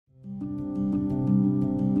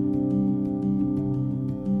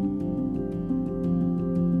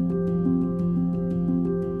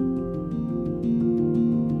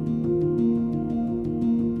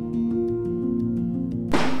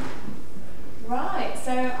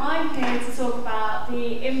so I'm here to talk about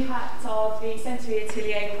the impact of the SENsory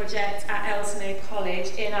Atelier project at Ellesmere College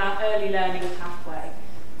in our early learning pathway.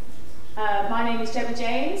 My name is Gemma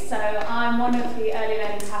James, so I'm one of the early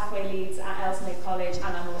learning pathway leads at Ellesmere College,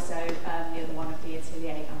 and I'm also the other one of the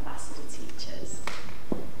Atelier ambassador teachers.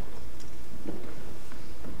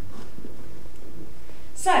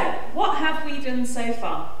 So, what have we done so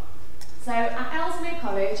far? So at Ellesmere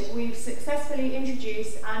College, we've successfully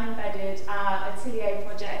introduced and embedded our Atelier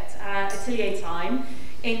project, Atelier time,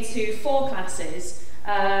 into 4 classes.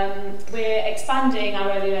 We're expanding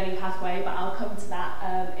our early learning pathway, but I'll come to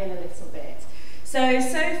that in a little bit. So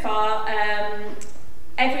far,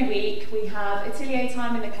 every week we have Atelier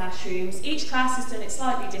time in the classrooms. Each class has done it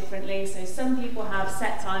slightly differently, so some people have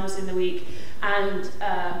set times in the week and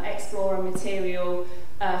explore a material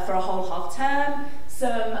for a whole half term.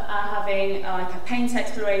 Some are having like a paint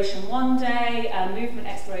exploration one day, a movement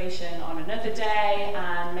exploration on another day,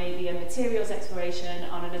 and maybe a materials exploration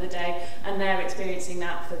on another day, and they're experiencing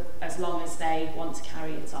that for as long as they want to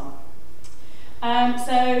carry it on.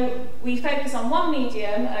 So we focus on one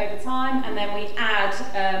medium over time, and then we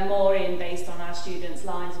add more in based on our students'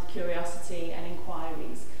 lines of curiosity and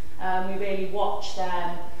inquiries. We really watch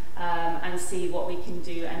them and see what we can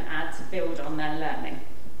do and add to build on their learning.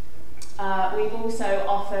 We've also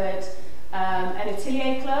offered an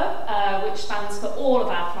Atelier Club, which stands for all of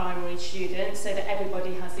our primary students, so that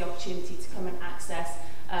everybody has the opportunity to come and access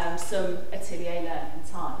some Atelier learning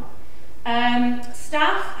time.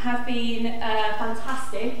 Staff have been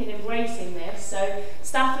fantastic in embracing this, so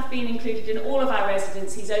staff have been included in all of our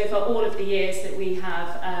residencies over all of the years that we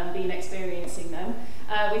have been experiencing them.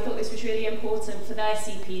 We thought this was really important for their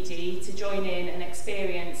CPD to join in and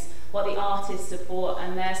experience what the artists support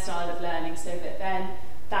and their style of learning, so that then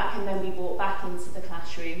that can then be brought back into the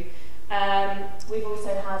classroom. We've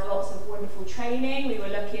also had lots of wonderful training. We were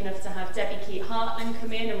lucky enough to have Debbie Keat-Hartland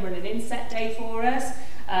come in and run an inset day for us.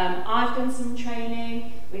 I've done some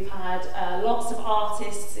training. We've had lots of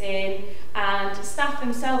artists in, and staff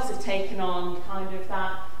themselves have taken on kind of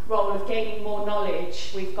that role of gaining more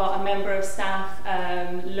knowledge. We've got a member of staff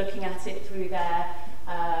looking at it through their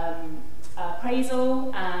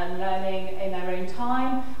appraisal and learning in their own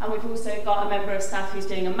time, and we've also got a member of staff who's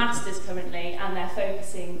doing a master's currently, and they're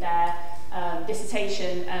focusing their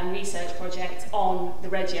dissertation and research project on the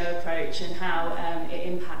Reggio approach and how it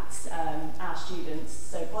impacts our students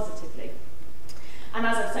so positively. And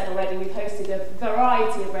as I've said already, we've hosted a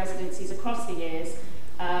variety of residencies across the years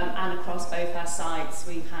and across both our sites.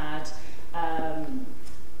 We've had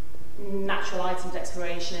natural items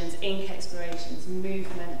explorations, ink explorations,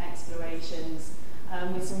 movement explorations,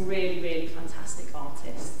 with some really, really fantastic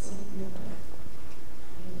artists.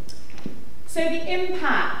 So the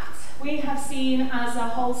impact, we have seen as a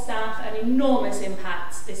whole staff an enormous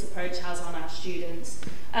impact this approach has on our students.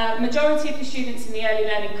 Majority of the students in the early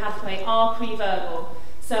learning pathway are pre-verbal,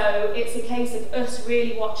 so it's a case of us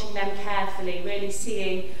really watching them carefully, really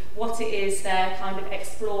seeing what it is they're kind of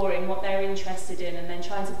exploring, what they're interested in, and then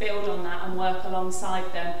trying to build on that and work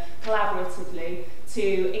alongside them collaboratively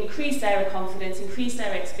to increase their confidence, increase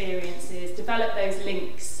their experiences, develop those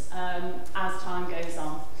links as time goes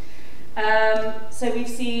on. So we've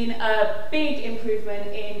seen a big improvement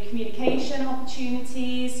in communication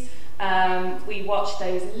opportunities. We watch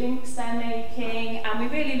those links they're making, and we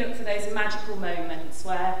really look for those magical moments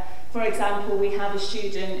where, for example, we have a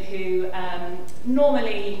student who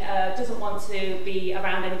normally doesn't want to be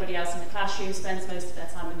around anybody else in the classroom, spends most of their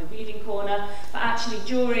time in the reading corner, but actually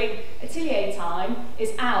during Atelier time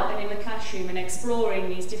is out and in the classroom and exploring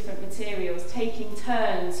these different materials, taking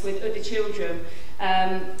turns with other children,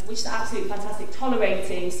 which is absolutely fantastic,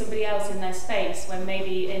 tolerating somebody else in their space when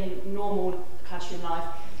maybe in normal classroom life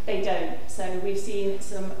they don't. So we've seen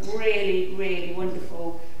some really, really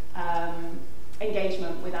wonderful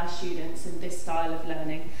engagement with our students in this style of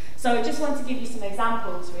learning. So I just want to give you some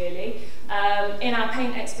examples really. In our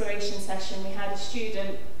paint exploration session, we had a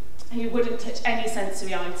student who wouldn't touch any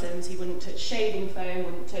sensory items. He wouldn't touch shaving foam,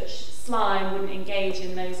 wouldn't touch slime, wouldn't engage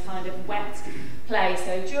in those kind of wet play.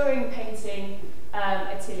 So during painting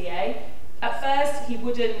Atelier, at first he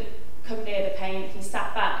wouldn't come near the paint, he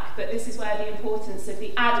sat back, but this is where the importance of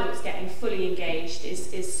the adults getting fully engaged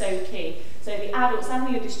is so key. So the adults and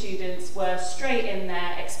the other students were straight in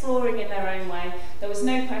there, exploring in their own way. There was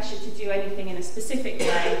no pressure to do anything in a specific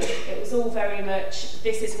way. It was all very much,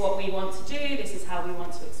 this is what we want to do, this is how we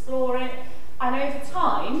want to explore it. And over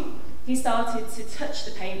time, he started to touch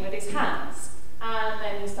the paint with his hands, and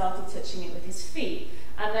then he started touching it with his feet.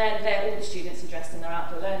 And then all the students are dressed in their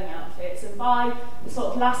outdoor learning outfits, and by the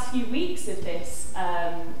sort of last few weeks of this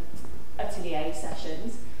Atelier Atelier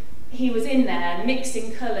sessions, he was in there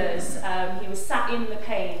mixing colours, he was sat in the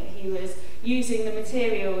paint, he was using the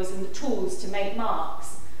materials and the tools to make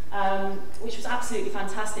marks, which was absolutely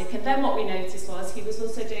fantastic. And then what we noticed was he was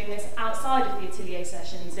also doing this outside of the Atelier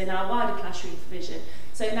sessions in our wider classroom provision.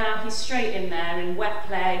 So now he's straight in there in wet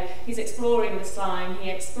play, he's exploring the slime, he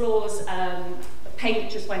explores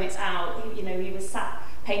paint just when it's out. He was sat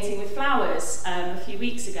painting with flowers a few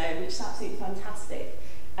weeks ago, which is absolutely fantastic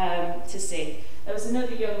to see. There was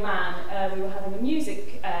another young man, we were having a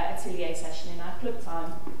music atelier session in our club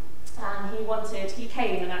time, and he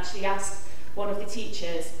came and actually asked one of the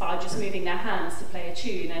teachers by just moving their hands to play a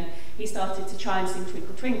tune, and he started to try and sing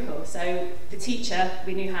Twinkle Twinkle. So the teacher,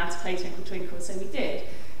 we knew how to play Twinkle Twinkle, so we did.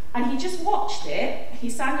 And he just watched it, he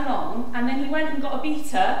sang along, and then he went and got a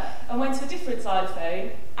beater and went to a different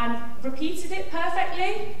xylophone and repeated it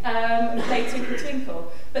perfectly, and played Twinkle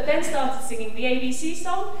Twinkle. But then started singing the ABC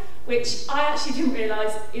song, which I actually didn't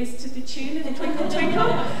realise is to the tune of the Twinkle Twinkle.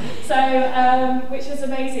 So, which was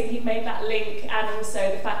amazing. He made that link, and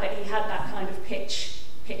also the fact that he had that kind of pitch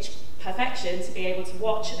perfection to be able to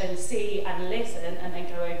watch and see and listen and then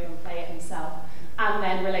go over and play it himself, and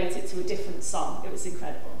then relate it to a different song. It was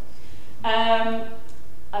incredible.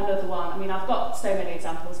 Another one, I mean, I've got so many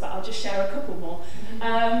examples, but I'll just share a couple more.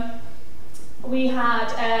 We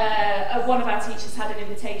had, one of our teachers had an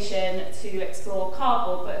invitation to explore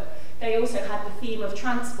cardboard, but they also had the theme of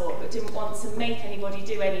transport, but didn't want to make anybody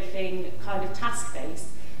do anything kind of task-based.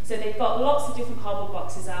 So they've got lots of different cardboard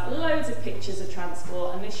boxes out, loads of pictures of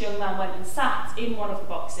transport, and this young man went and sat in one of the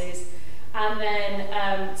boxes and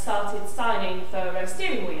then started signing for a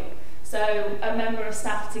steering wheel. So a member of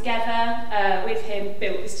staff together with him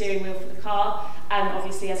built the steering wheel for the car, and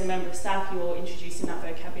obviously as a member of staff you're introducing that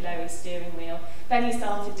vocabulary, steering wheel. Then he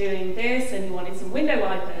started doing this and he wanted some window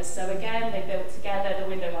wipers, so again they built together the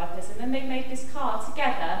window wipers, and then they made this car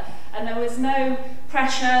together, and there was no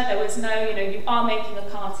pressure, there was no, you are making a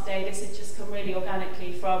car today. This had just come really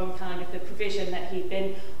organically from kind of the provision that he'd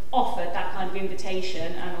been offered, that kind of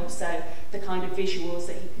invitation, and also the kind of visuals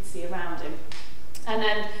that he could see around him. And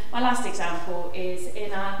then my last example is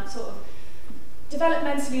in our sort of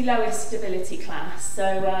developmentally lowest stability class,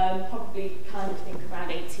 so probably kind of think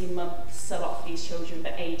around 18 months, a lot of these children,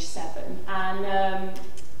 but age 7, and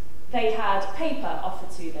they had paper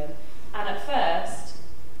offered to them, and at first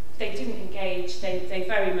they didn't engage, they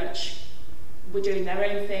very much were doing their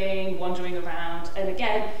own thing, wandering around, and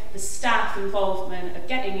again the staff involvement of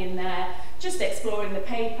getting in there, just exploring the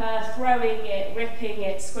paper, throwing it, ripping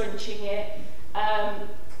it, scrunching it.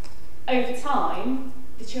 Over time,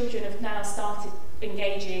 the children have now started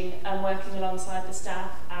engaging and working alongside the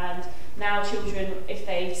staff, and now children, if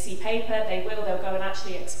they see paper, they'll go and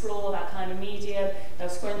actually explore that kind of medium, they'll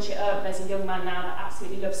scrunch it up. There's a young man now that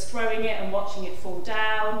absolutely loves throwing it and watching it fall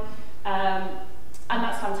down, and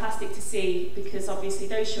that's fantastic to see, because obviously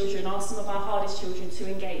those children are some of our hardest children to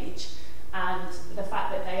engage, and the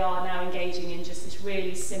fact that they are now engaging in just this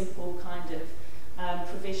really simple kind of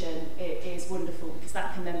provision is wonderful, because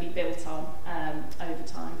that can then be built on over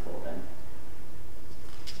time for them.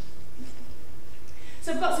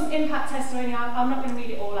 So I've got some impact testimony. I'm not going to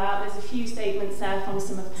read it all out. There's a few statements there from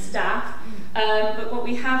some of the staff, but what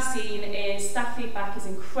we have seen is staff feedback is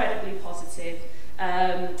incredibly positive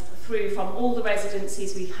through from all the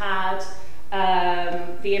residencies we've had.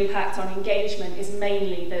 The impact on engagement is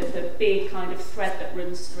mainly the big kind of thread that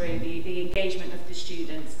runs through the engagement of the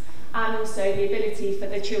students, and also the ability for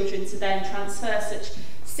the children to then transfer such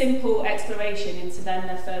simple exploration into then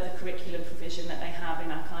their further curriculum provision that they have in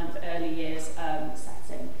our kind of early years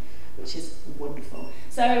setting, which is wonderful.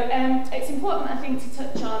 So it's important, I think, to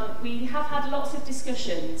touch on, we have had lots of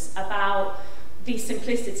discussions about the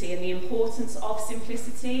simplicity and the importance of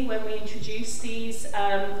simplicity when we introduce these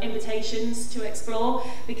invitations to explore,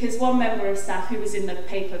 because one member of staff who was in the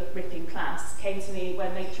paper ripping class came to me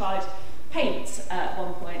when they tried paint at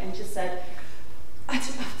one point and just said, I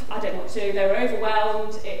don't know what to do. They were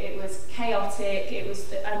overwhelmed, it was chaotic,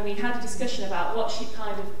 and we had a discussion about what she'd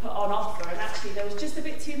kind of put on offer, and actually there was just a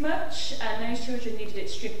bit too much, and those children needed it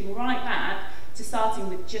stripping right back to starting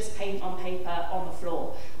with just paint on paper on the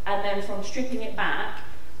floor, and then from stripping it back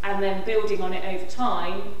and then building on it over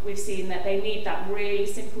time, we've seen that they need that really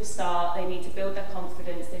simple start, they need to build their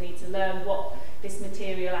confidence, they need to learn what this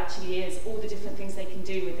material actually is, all the different things they can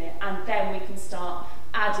do with it, and then we can start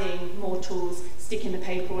adding more tools, sticking the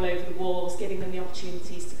paper all over the walls, giving them the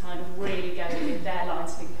opportunities to kind of really go with their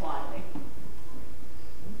lines of inquiry.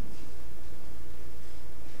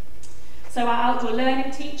 So our outdoor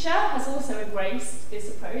learning teacher has also embraced this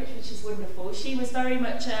approach, which is wonderful. She was very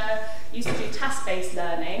much used to do task-based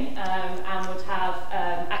learning and would have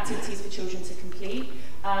activities for children to complete.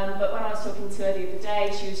 But when I was talking to her the other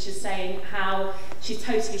day, she was just saying how she's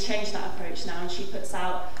totally changed that approach now, and she puts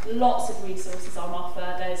out lots of resources on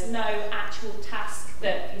offer. There's no actual task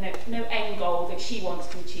that, no end goal that she wants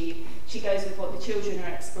to achieve. She goes with what the children are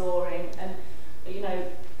exploring and,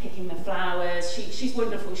 picking the flowers. She's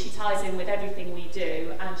wonderful. She ties in with everything we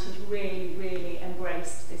do, and she's really, really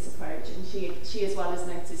embraced this approach. And she as well has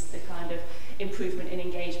noticed the kind of improvement in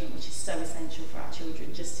engagement, which is so essential for our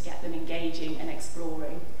children, just to get them engaging and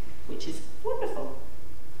exploring, which is wonderful.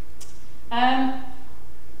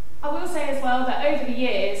 I will say as well that over the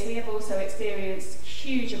years we have also experienced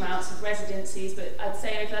huge amounts of residencies, but I'd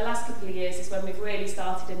say over the last couple of years is when we've really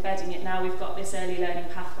started embedding it. Now we've got this early learning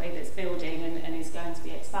pathway that's building and is going to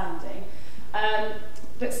be expanding.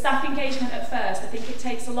 But staff engagement at first, I think it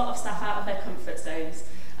takes a lot of staff out of their comfort zones.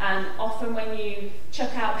 And often when you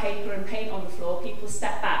chuck out paper and paint on the floor, people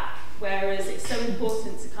step back, whereas it's so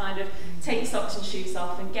important to kind of take your socks and shoes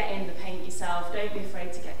off and get in the paint yourself. Don't be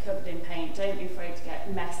afraid to get covered in paint. Don't be afraid to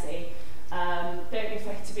get messy. Don't be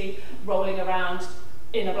afraid to be rolling around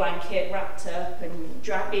in a blanket wrapped up and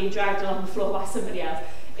being dragged along the floor by somebody else.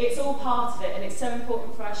 It's all part of it, and it's so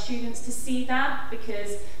important for our students to see that,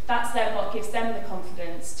 because that's then what gives them the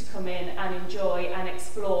confidence to come in and enjoy and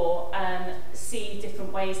explore and see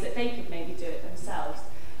different ways that they could maybe do it themselves.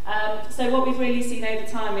 So what we've really seen over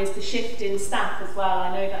time is the shift in staff as well.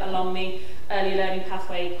 I know that along the early learning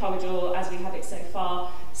pathway corridor, as we have it so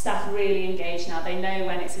far, staff really engage now. They know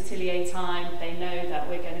when it's atelier time, they know that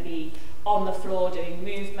we're going to be on the floor doing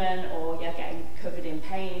movement, or getting covered in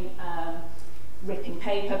paint, ripping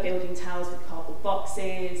paper, building towers with cardboard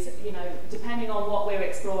boxes, depending on what we're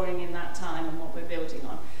exploring in that time and what we're building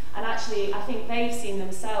on. And actually, I think they've seen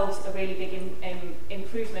themselves a really big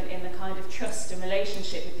improvement in the kind of trust and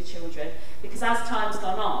relationship with the children, because as time's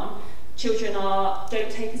gone on, children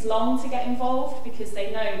don't take as long to get involved, because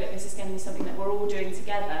they know that this is going to be something that we're all doing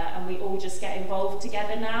together, and we all just get involved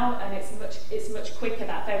together now, and it's much quicker.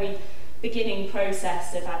 That very beginning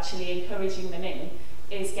process of actually encouraging them in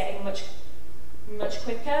is getting much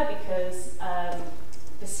quicker, because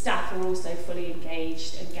the staff are also fully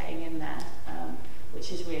engaged and getting in there,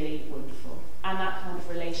 which is really wonderful. And that kind of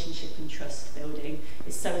relationship and trust building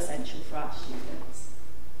is so essential for our students.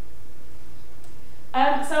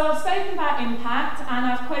 So I've spoken about impact, and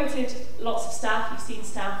I've quoted lots of staff. You've seen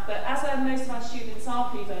staff, but as most of our students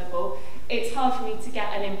are pre-verbal, it's hard for me to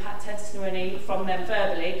get an impact testimony from them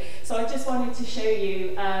verbally. So I just wanted to show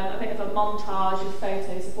you a bit of a montage of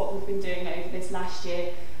photos of what we've been doing over this last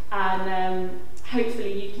year, and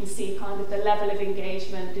hopefully you can see kind of the level of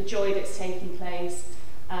engagement, the joy that's taking place.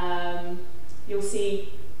 You'll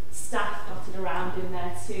see staff dotted around in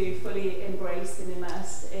there too, fully embraced and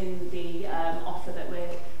immersed in the offer that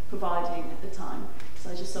we're providing at the time. So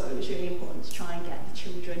I just thought it was really important to try and get the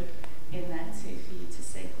children in there too for you to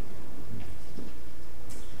see.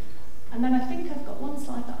 And then I think I've got one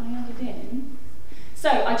slide that I added in. So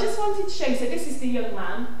I just wanted to show you, so this is the young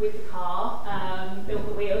man with the car, built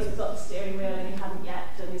the wheels, we've got the steering wheel, and he hadn't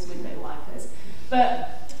yet done his window wipers.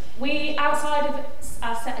 But we, outside of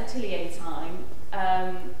our set atelier time,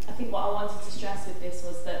 I think what I wanted to stress with this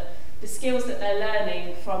was that the skills that they're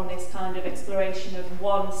learning from this kind of exploration of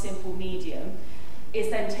one simple medium is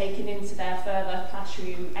then taken into their further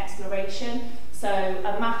classroom exploration. So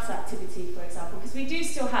a maths activity, for example, because we do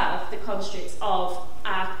still have the constraints of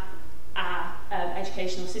our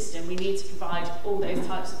educational system. We need to provide all those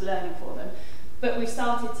types of learning for them. But we've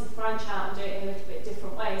started to branch out and do it in a little bit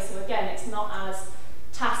different ways. So again, it's not as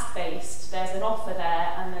task-based. There's an offer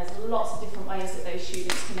there, and there's lots of different ways that those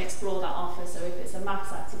students can explore that offer. So if it's a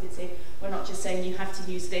maths activity, we're not just saying you have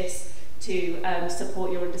to use this to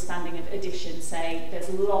support your understanding of addition. Say there's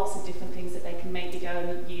lots of different things that they can maybe go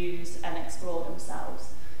and use and explore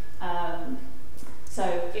themselves.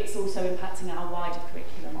 So it's also impacting our wider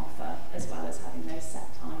curriculum offer, as well as having those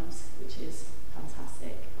set times, which is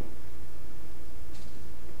fantastic.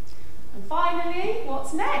 And finally,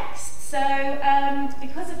 what's next? So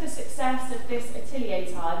because of the success of this atelier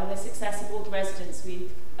time and the success of all the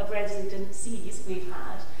residencies we've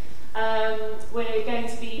had, we're going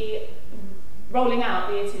to be rolling out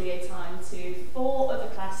the atelier time to 4 other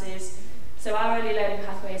classes. So our early learning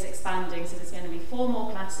pathway is expanding, so there's going to be 4 more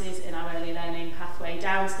classes in our early learning pathway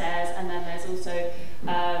downstairs, and then there's also,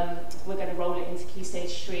 we're going to roll it into Key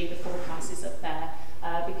Stage 3, the 4 classes up there,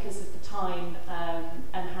 because of the time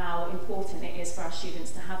and how important it is for our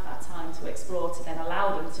students to have that time to explore, to then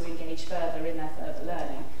allow them to engage further in their further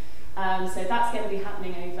learning. So that's going to be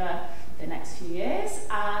happening over the next few years,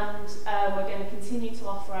 and we're going to continue to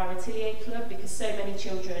offer our Atelier Club because so many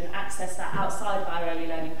children access that outside of our early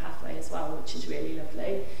learning pathway as well, which is really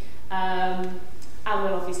lovely. And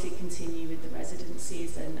we'll obviously continue with the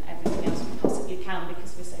residencies and everything else we possibly can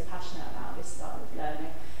because we're so passionate about this style of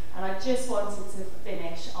learning. And I just wanted to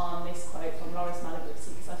finish on this quote from Loris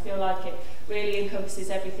Malaguzzi because I feel like it really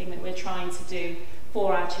encompasses everything that we're trying to do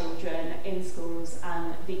for our children in schools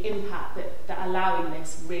and the impact that allowing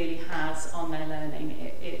this really has on their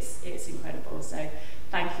learning. It's incredible. So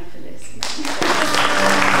thank you for listening.